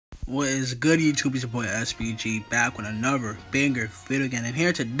What is good, YouTube? It's your boy SBG back with another banger video again. And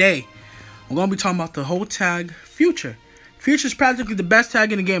here today, we're gonna be talking about the whole tag Future. Future is practically the best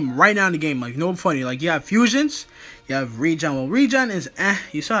tag in the game right now in the game. Like, no funny. Like, you have fusions, you have regen. Well, regen is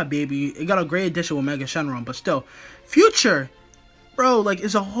you saw it, baby. It got a great addition with Mega Shenron, but still, Future, bro, like,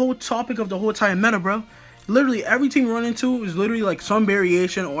 is a whole topic of the whole entire meta, bro. Literally, every team you run into is literally like some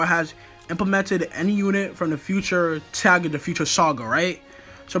variation or has implemented any unit from the Future tag of the Future saga, right?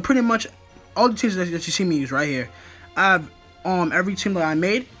 So pretty much all the teams that you see me use right here, I have every team that I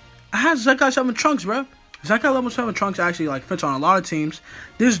made. I have Zenkai 7 Trunks, bro. Zenkai Level 7 Trunks actually like fits on a lot of teams.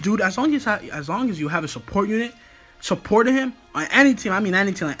 This dude, as long as you have a support unit supporting him on any team, I mean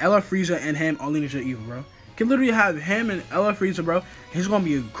any team, like LF Frieza and him or Lineage of Evil, bro. You can literally have him and LF Frieza, bro. He's gonna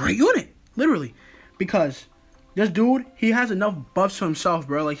be a great unit, literally, because this dude, he has enough buffs to himself,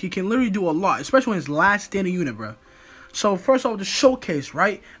 bro. Like, he can literally do a lot, especially in his last standing unit, bro. So first off, the showcase,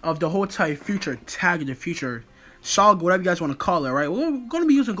 right, of the whole entire Future tag, the Future saga, whatever you guys want to call it, right? We're going to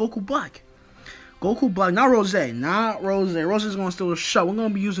be using Goku Black. Goku Black, not Rose. Not Rose. Rose is going to steal the show. We're going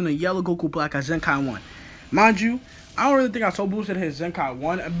to be using the yellow Goku Black as Zenkai 1. Mind you, I don't really think I so boosted his Zenkai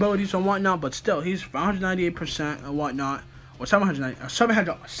 1 abilities and whatnot, but still, he's 198% and whatnot, or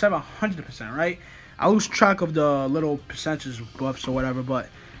 700%, right? I lose track of the little percentages buffs or whatever, but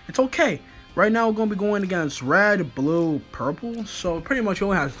it's okay. Right now, we're going to be going against red, blue, purple. So, pretty much, he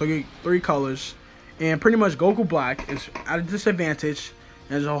only has three colors. And pretty much, Goku Black is at a disadvantage. And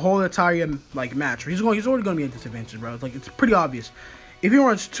there's a whole entire, like, match. He's already going to be at a disadvantage, bro. Like, it's pretty obvious. If he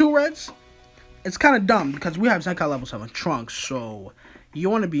runs two reds, it's kind of dumb. Because we have Zenkai Level 7 Trunks. So, you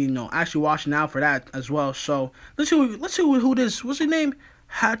want to be, actually watching out for that as well. So, let's see who this, what's his name?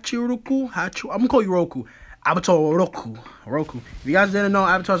 Hachiroku? I'm going to call you Roku. Avatar Roku. If you guys didn't know,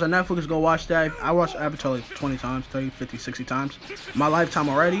 Avatar's on Netflix, go watch that. I watched Avatar like 20 times, 30, 50, 60 times. My lifetime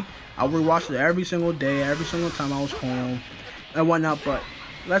already. I rewatched it every single day, every single time I was home and whatnot. But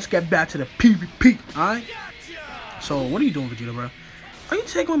let's get back to the PvP, alright? So, what are you doing, Vegeta, bro? Are you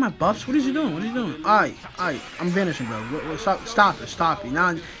taking away my buffs? What is you doing? Alright, I'm vanishing, bro. Stop it. Now,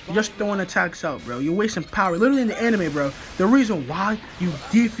 you're just throwing attacks out, bro. You're wasting power. Literally in the anime, bro, the reason why you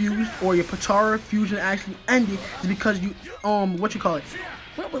defused or your Potara fusion actually ended is because you, what you call it?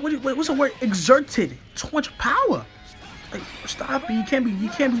 What's the word? Exerted so much power. Like, stop it. You can't be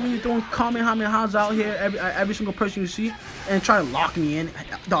really throwing Kamehamehas out here, every single person you see, and try to lock me in.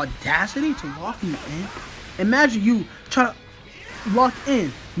 The audacity to lock me in. Imagine you try to lock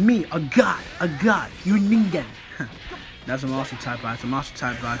in me, a god, you ningen. That's a monster type box, you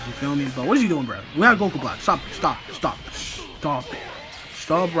feel me? But what is you doing, bro? We have Goku Black. Stop it.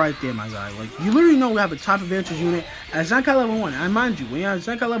 Stop right there, my guy. Like, you literally know we have a top advantage unit at Zenkai Level 1. And mind you, when you have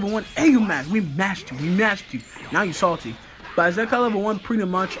Zenkai Level 1, hey, you matched. We matched you. Now you salty. But at Zenkai Level 1, pretty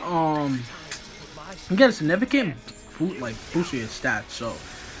much, you get a significant boost to your stats. So,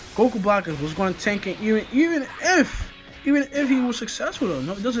 Goku Black was going to tank it, even if he was successful, though.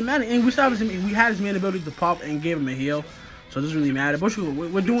 No, it doesn't matter. And we had his main ability to pop and gave him a heal. So it doesn't really matter. But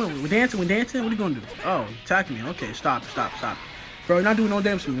we're dancing. What are you going to do? Oh, attacking me. Okay, stop. Bro, you're not doing no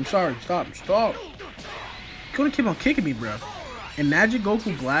damage to me. I'm sorry. Stop. You're going to keep on kicking me, bro. Imagine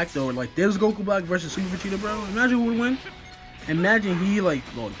Goku Black, though. Like, this Goku Black versus Super Vegeta, bro. Imagine who would win. Imagine he,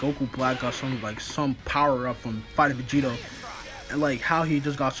 Goku Black got some power up from fighting Vegeta. And like how he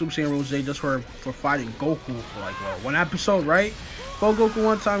just got Super Saiyan Rose just for fighting Goku for like one episode, right? Fought Goku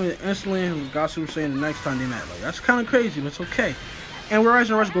one time and instantly got Super Saiyan the next time they met. Like, that's kind of crazy, but it's okay. And we're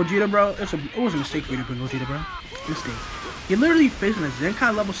rising rush Gogeta, bro. It was a mistake for you to bring Gogeta, bro. Mistake. You're literally facing a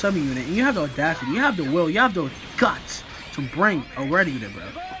Zenkai Level 7 unit, and you have the audacity, you have the will, you have the guts to bring a red unit, bro.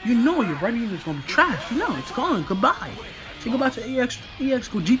 You know your red unit is gonna be trash. You know it's gone. Goodbye. Say goodbye to EX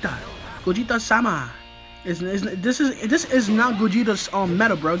Gogeta. Gogeta-sama. This is not Gogeta's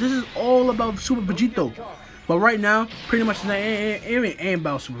meta, bro. This is all about Super Vegito. But right now, pretty much it ain't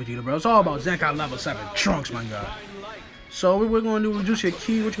about Super Vegeta, bro. It's all about Zenkai Level 7 Trunks, my god. So what we're gonna do, reduce your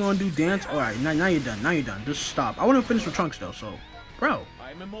ki. What you gonna do? Dance. All right, now you're done. Just stop. I want to finish with Trunks though. So, bro,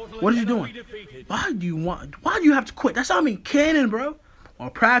 what are you doing? Why do you have to quit? That's not even canon, bro.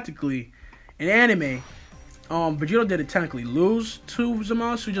 Well, practically in anime, Vegeta didn't technically lose to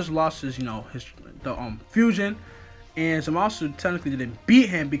Zamasu, who just lost his, fusion, and Zamasu technically didn't beat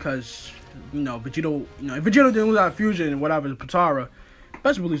him because, Vegeta, if Vegeta didn't lose out fusion and whatever, Potara,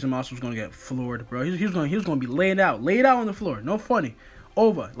 best believe Zamasu was gonna get floored, bro. He was gonna be laid out on the floor. No funny.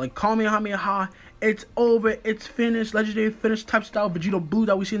 Over. Like, Kamehameha, it's over, it's finished, legendary finish type style Vegeta Blue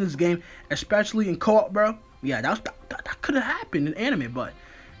that we see in this game, especially in co-op, bro. Yeah, that could have happened in anime, but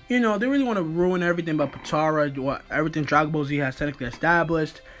they really want to ruin everything about Potara, everything Dragon Ball Z has technically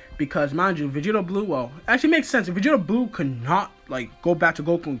established, because mind you, Vegeta Blue, well, actually makes sense. If Vegeta Blue could not like go back to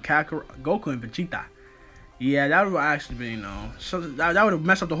Goku and Goku and Vegeta, yeah, that would actually be, you know, so that would have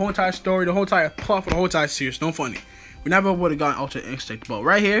messed up the whole entire story, the whole entire plot for the whole entire series. No funny. We never would have gotten Ultra Instinct. But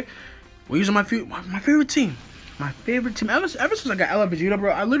right here, we're using my favorite team. My favorite team. Ever since I got Ella Vegeta,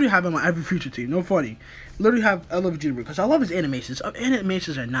 bro, I literally have him on every future team. No funny. Literally have Ella Vegeta, bro, because I love his animations.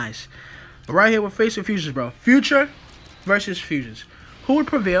 Animations are nice. But right here, we're facing Fusions, bro. Future versus Fusions. Who would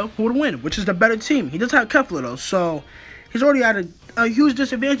prevail? Who would win? Which is the better team? He does have Kefla, though, so he's already at a huge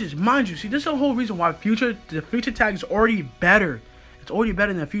disadvantage. Mind you, see, this is the whole reason why the Future tag is already better. It's already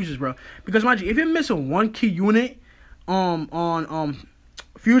better than Fusions, bro. Because mind you, if you're missing one key unit on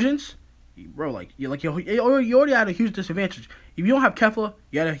Fusions, bro, like you already had a huge disadvantage. If you don't have Kefla,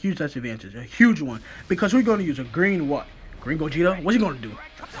 you had a huge disadvantage, a huge one. Because who's going to use a green what? Green Gogeta? What's he going to do?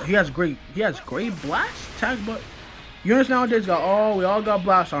 He has great blast tag, but units nowadays we all got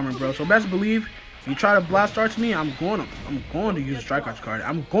blast armor, bro. So best believe, if you try to blast start to me, I'm going to use a Strike Arts card.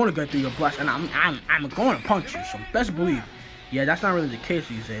 I'm going to get through your blast, and I'm going to punch you. So best believe, yeah, that's not really the case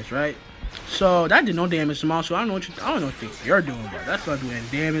these days, right? So that did no damage to Monster. I don't know what you're doing, bro. That's not doing any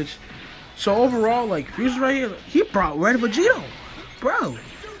damage. So overall, like Fusion right here, he brought Red Vegeta, bro.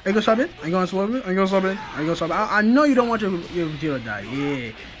 Are you gonna sub in? Are you gonna sub in? Are you gonna sub in? Are you gonna sub in? I know you don't want your Vegeta to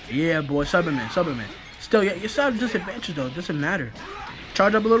die. Yeah, boy, sub him in, Still, yeah, you're still at a disadvantage though. It doesn't matter.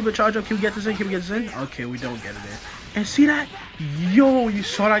 Charge up a little bit. Charge up. Can we get this in? Okay, we don't get it in. And see that? Yo, you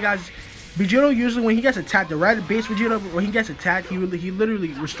saw that, guys. Vegeta usually when he gets attacked, the red base Vegeta, when he gets attacked, he literally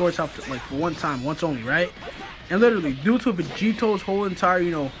restores health like for one time, once only, right? And literally, due to Vegeto's whole entire,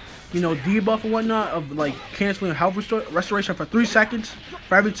 you know, debuff and whatnot of like canceling health restoration for 3 seconds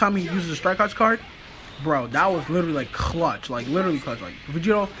for every time he uses a Strike Arts card, bro, that was literally like clutch, like literally clutch. Like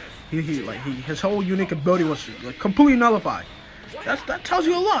Vegeta, his whole unique ability was like completely nullified. That tells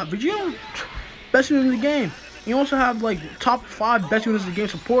you a lot. Vegeta, best unit in the game. You also have like top 5 best units in the game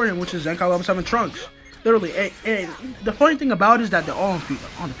supporting him, which is Zenkai Level 7 Trunks. Literally, and the funny thing about it is that they're all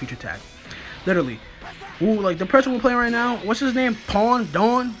on the future tag. Literally. Ooh, like the person we're playing right now, what's his name?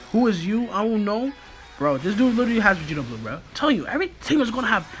 Dawn? Who is you? I don't know. Bro, this dude literally has Vegeta Blue, bro. I'm telling you, every team is going to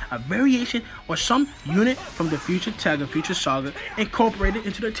have a variation or some unit from the future tag or future saga incorporated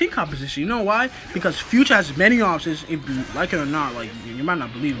into their team composition. You know why? Because Future has many options, if you like it or not. Like, you might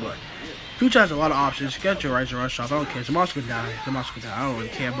not believe, but Future has a lot of options. Get your Rise and Rush off. I don't care. Zamasu could die. I don't really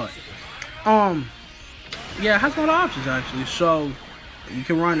care, but yeah, it has a lot of options actually. So you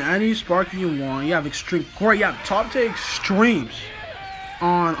can run any Sparky you want. You have extreme, great. You have top tier extremes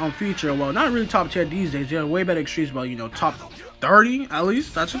on Future. Well, not really top tier these days. You have way better extremes, but you know, top 30 at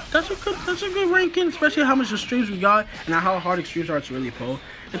least. That's a good ranking, especially how much extremes we got and how hard extremes are to really pull.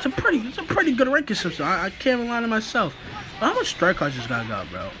 It's a pretty good ranking system. I can't rely on myself. But how much strike cards this guy got,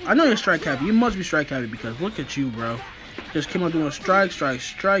 bro? I know you're strike heavy. You must be strike heavy because look at you, bro. Just came out doing a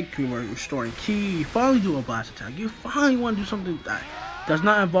strike. You were restoring key. You finally do a blast attack. You finally want to do something that does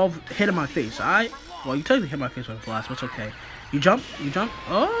not involve hitting my face, alright? Well, you technically hit my face with a blast, but it's okay. You jump.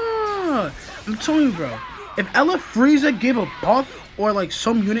 Oh, I'm telling you, bro. If Ella Frieza gave a buff or like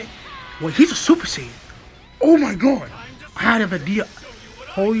some unit, well, he's a Super Saiyan. Oh my god. I had an idea.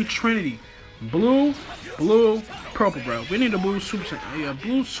 Holy Trinity. Blue, purple, bro. We need a blue Super Saiyan. Yeah,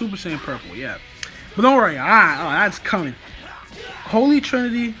 blue Super Saiyan purple, yeah. But don't worry, that's coming. Holy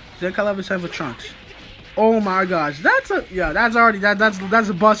Trinity, Zenkai Level 7 for Trunks. Oh my gosh, that's a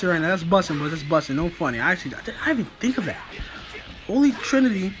busting right now. That's busting, but that's busting. No funny. Actually, I didn't even think of that. Holy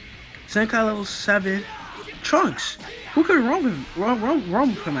Trinity, Zenkai Level 7 Trunks. Who could run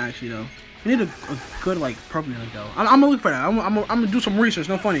with him actually though? We need a good like purple unit though. I'm gonna look for that. I'm gonna do some research.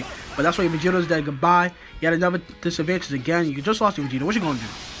 No funny, but that's why Vegeta's dead. Goodbye. You had another disadvantage again. You just lost your Vegeta. What you gonna do,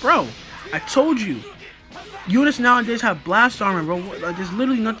 bro? I told you. Units nowadays have blast armor, bro. Like, there's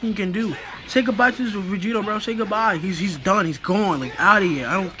literally nothing you can do. Say goodbye to this Vegeta, bro. Say goodbye. He's done. He's gone. Like, out of here.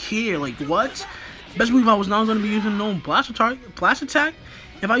 I don't care. Like, what? Best believe I was not going to be using no blast attack.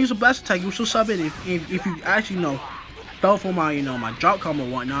 If I use a blast attack, you still sub it. If you actually, you know, fell for my, you know, my drop combo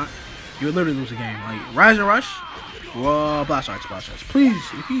and whatnot, you would literally lose the game. Like, Rise and Rush. Whoa, blast arts. Please,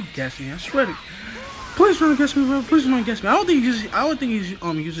 if you guess me, I swear to... Please don't guess me, bro. Please don't guess me. I don't think he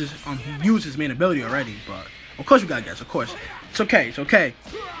uses his main ability already, but of course we gotta guess. Of course, it's okay.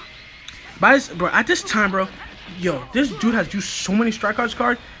 But bro, at this time, bro, yo, this dude has used so many Strike Arts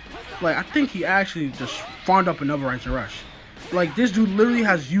cards. Like, I think he actually just farmed up another Rise and Rush. Like, this dude literally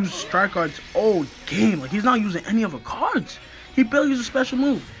has used Strike Arts all game. Like, he's not using any other cards. He barely uses a special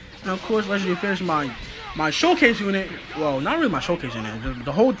move. And of course, Legendary Finish my showcase unit. Well, not really my showcase unit.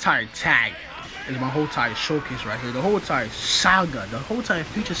 The whole entire tag is my whole entire showcase right here. The whole entire saga. The whole entire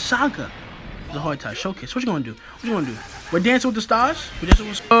Future saga. The whole entire showcase. What you gonna do? What you gonna do? We're dancing with the stars? We're dancing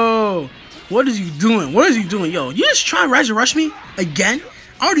with... Oh, what is he doing? What is he doing? Yo, you just try to Rise and Rush me? Again?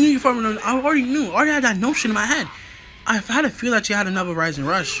 I already knew you from... I already knew. I already had that notion in my head. I had a feel that you had another Rise and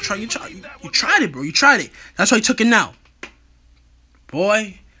Rush. You tried it, bro. You tried it. That's why you took it now.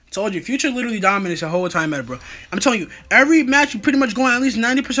 Boy, told you. Future literally dominates the whole time meta, bro. I'm telling you, every match you pretty much going, at least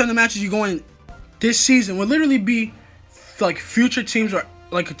 90% of the matches you going this season will literally be like Future teams or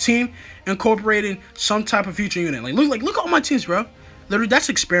like a team incorporating some type of Future unit. Look at all my teams, bro. Literally, that's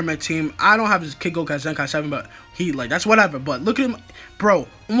experiment team. I don't have his Kid Goku as Zenkai 7, but he, like, that's whatever. But look at him, bro.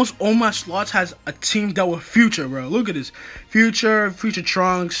 Almost all my slots has a team that with Future, bro. Look at this. Future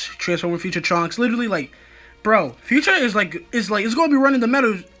Trunks, Transformer Future Trunks. Literally, like, bro, Future is it's gonna be running the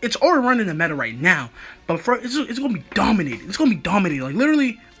meta. It's already running the meta right now. But it's gonna be dominated. It's gonna be dominated. Like,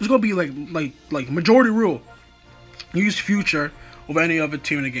 literally, it's gonna be like majority rule. Use Future over any other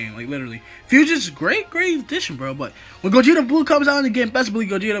team in the game. Like, literally. Future's great addition, bro. But when Gogeta Blue comes out in the game, best believe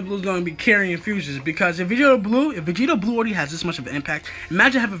Gogeta Blue is going to be carrying Futures. Because if Vegeta Blue already has this much of an impact,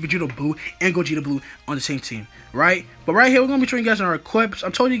 imagine having Vegeta Blue and Gogeta Blue on the same team, right? But right here, we're going to be showing you guys on our equips. I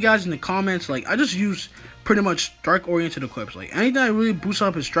told you guys in the comments, like, I just use pretty much strike-oriented equips. Like, anything that really boosts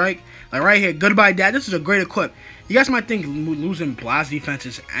up his strike, like right here, Goodbye Dad, this is a great equip. You guys might think losing blast defense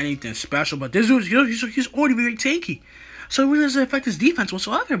is anything special, but this dude, he's already very tanky. So it really doesn't affect his defense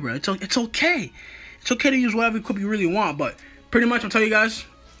whatsoever, bro. It's okay. It's okay to use whatever equip you really want, but pretty much, I'll tell you guys,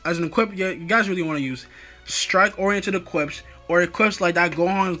 as an equip, you guys really want to use strike-oriented equips, or equips like that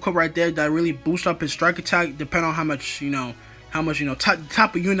Gohan equip right there that really boost up his strike attack, depending on how much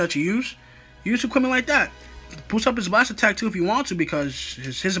type of unit that you use. Use equipment like that. Boost up his blast attack too if you want to, because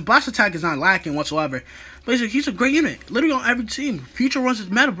his blast attack is not lacking whatsoever. But he's a great unit. Literally on every team. Future runs his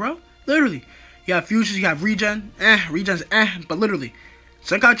meta, bro. Literally. You have Futures, you have Regen's but literally,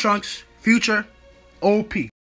 Zenkai Trunks, Future, OP.